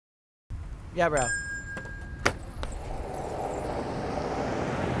Yeah, bro.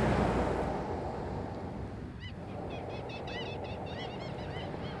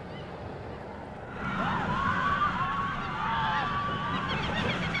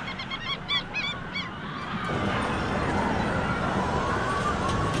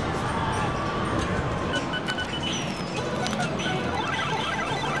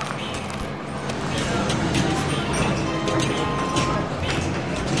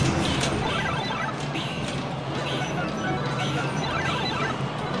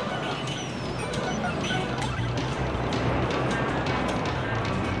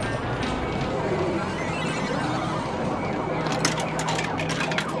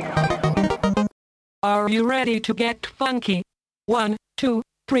 Are you ready to get funky? 1, 2,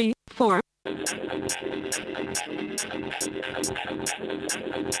 3, 4.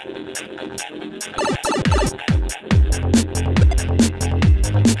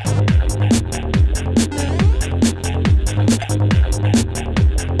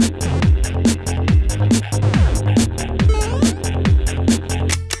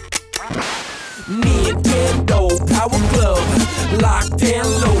 Nintendo Power Glove, locked and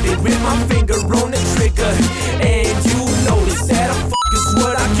loaded with my finger on the trigger. And you notice that a fuck is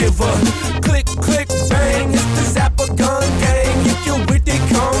what I give her. Click, click, bang, it's the Zapper Gun Gang. If you're with it,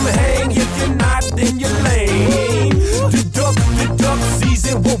 come hang. If you're not, then you're lame. The duck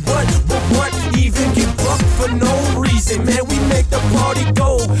season, but what? Even get bucked for no reason. Man, we make the party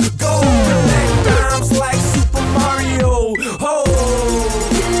go. Collect dimes like Super Mario. Ho!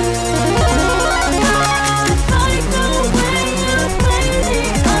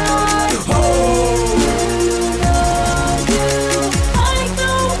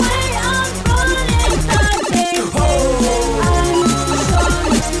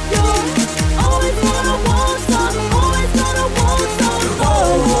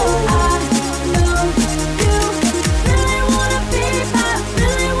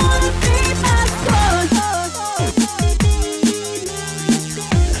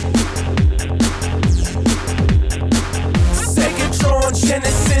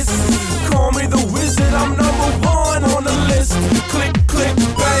 Genesis, call me the wizard, I'm #1 on the list. Click, click,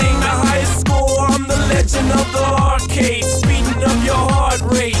 bang, the highest score, I'm the legend of the arcade. Speeding up your heart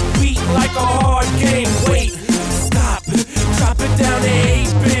rate, beat like a hard game. Wait, stop, drop it down to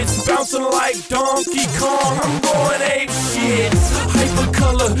 8 bits, bouncing like Donkey Kong, I'm going ape shit.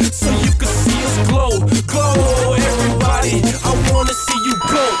 Hypercolor, so you can see us glow. Glow, everybody, I wanna see you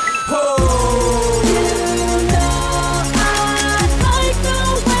go. Oh.